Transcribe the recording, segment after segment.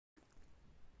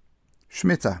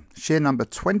Shmita, shir number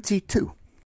 22.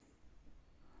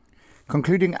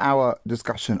 Concluding our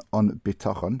discussion on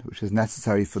bitachon, which is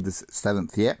necessary for this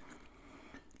 7th year,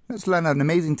 let's learn an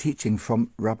amazing teaching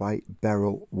from Rabbi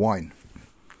Berel Wein,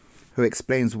 who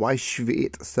explains why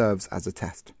Shvi'it serves as a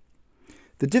test.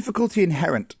 The difficulty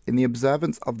inherent in the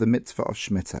observance of the mitzvah of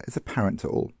Shemitah is apparent to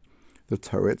all. The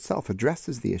Torah itself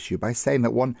addresses the issue by saying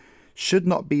that one should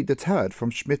not be deterred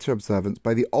from Shemitah observance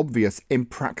by the obvious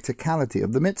impracticality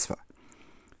of the mitzvah.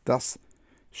 Thus,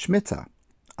 Shemitah,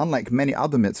 unlike many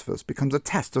other mitzvahs, becomes a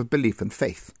test of belief and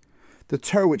faith. The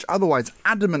Torah, which otherwise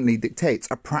adamantly dictates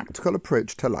a practical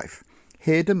approach to life,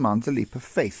 here demands a leap of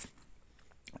faith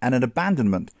and an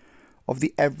abandonment of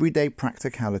the everyday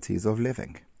practicalities of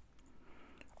living.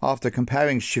 After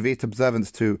comparing Shvi'it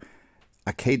observance to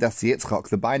Akedas Yitzchak,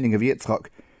 the binding of Yitzchak,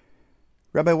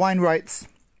 Rabbi Wein writes,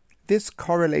 this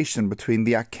correlation between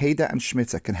the Akedah and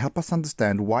Shemitah can help us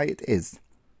understand why it is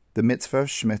the mitzvah of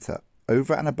Shemitah,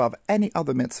 over and above any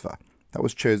other mitzvah, that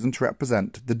was chosen to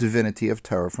represent the divinity of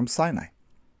Torah from Sinai.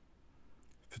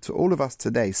 For to all of us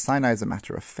today, Sinai is a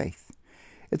matter of faith.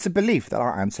 It's a belief that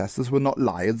our ancestors were not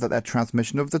liars, that their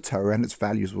transmission of the Torah and its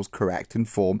values was correct in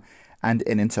form and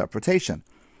in interpretation,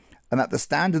 and that the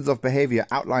standards of behavior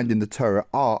outlined in the Torah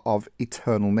are of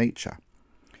eternal nature.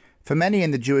 For many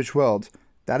in the Jewish world,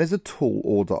 that is a tall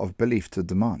order of belief to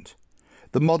demand.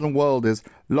 The modern world is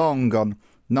long on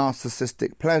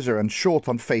narcissistic pleasure and short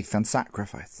on faith and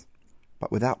sacrifice.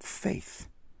 But without faith,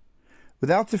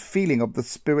 without a feeling of the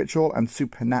spiritual and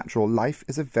supernatural, life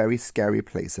is a very scary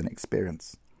place and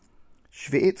experience.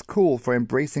 Shvi'it's call for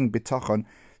embracing bitachon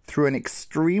through an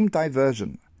extreme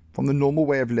diversion from the normal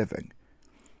way of living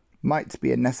might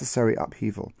be a necessary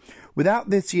upheaval. Without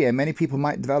this year, many people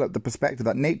might develop the perspective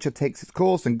that nature takes its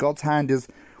course and God's hand is,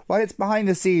 well, it's behind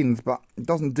the scenes, but it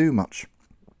doesn't do much.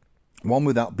 One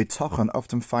without bitachon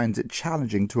often finds it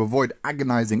challenging to avoid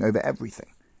agonizing over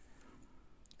everything.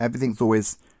 Everything's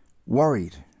always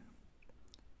worried.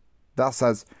 Thus,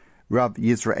 as Rav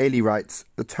Yisraeli writes,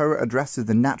 the Torah addresses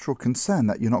the natural concern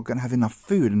that you're not going to have enough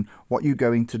food and what you're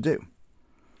going to do.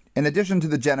 In addition to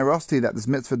the generosity that this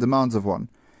mitzvah demands of one,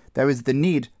 there is the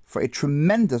need for a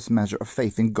tremendous measure of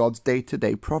faith in God's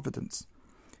day-to-day providence.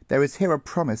 There is here a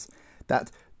promise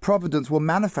that providence will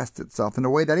manifest itself in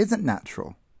a way that isn't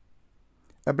natural.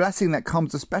 A blessing that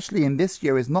comes especially in this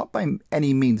year is not by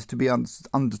any means to be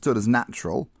understood as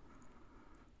natural,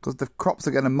 because the crops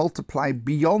are going to multiply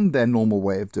beyond their normal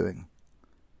way of doing.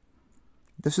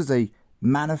 This is a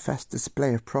manifest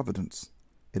display of providence.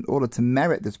 In order to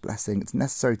merit this blessing, it's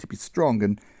necessary to be strong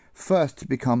and first to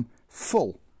become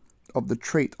full of the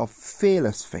trait of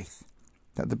fearless faith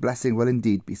that the blessing will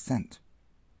indeed be sent.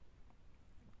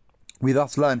 We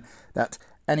thus learn that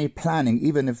any planning,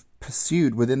 even if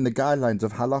pursued within the guidelines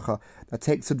of halacha, that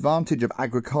takes advantage of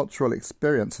agricultural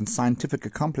experience and scientific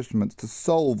accomplishments to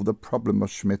solve the problem of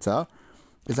Shemitah,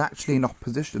 is actually in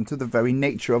opposition to the very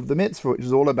nature of the mitzvah, which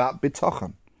is all about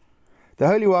bitachon. The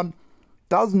Holy One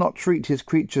does not treat his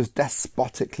creatures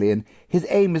despotically, and his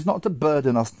aim is not to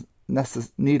burden us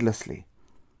needlessly.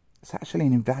 It's actually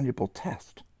an invaluable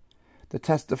test, the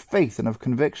test of faith and of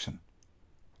conviction.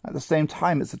 At the same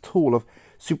time, it's a tool of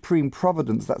supreme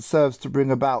providence that serves to bring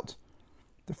about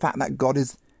the fact that God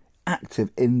is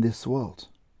active in this world.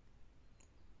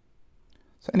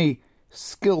 So any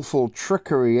skillful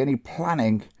trickery, any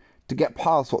planning to get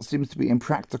past what seems to be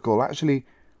impractical actually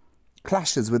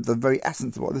clashes with the very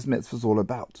essence of what this mitzvah is all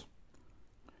about.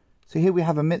 So here we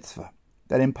have a mitzvah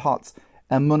that imparts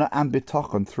emunah and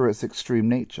bitachon through its extreme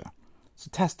nature. It's a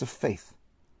test of faith.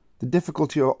 The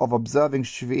difficulty of observing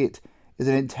Shvi'it is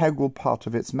an integral part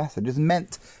of its message.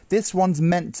 This one's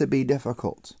meant to be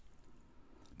difficult.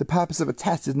 The purpose of a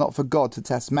test is not for God to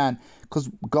test man, because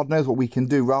God knows what we can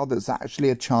do. Rather, it's actually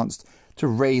a chance to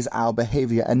raise our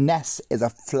behavior. A nes is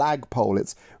a flagpole.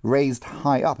 It's raised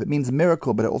high up. It means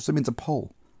miracle, but it also means a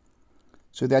pole.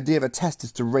 So the idea of a test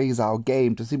is to raise our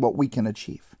game, to see what we can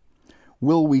achieve.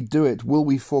 Will we do it? Will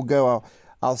we forego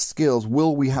our skills?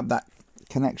 Will we have that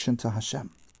connection to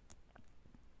Hashem?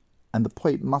 And the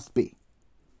point must be,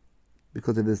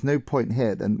 because if there's no point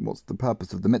here, then what's the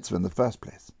purpose of the mitzvah in the first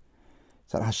place?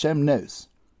 It's that Hashem knows,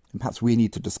 and perhaps we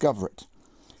need to discover it,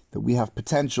 that we have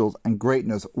potentials and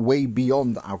greatness way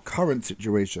beyond our current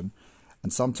situation,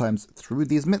 and sometimes through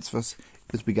these mitzvahs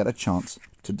is we get a chance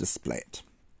to display it.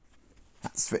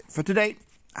 That's it for today.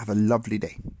 Have a lovely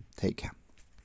day. Take care.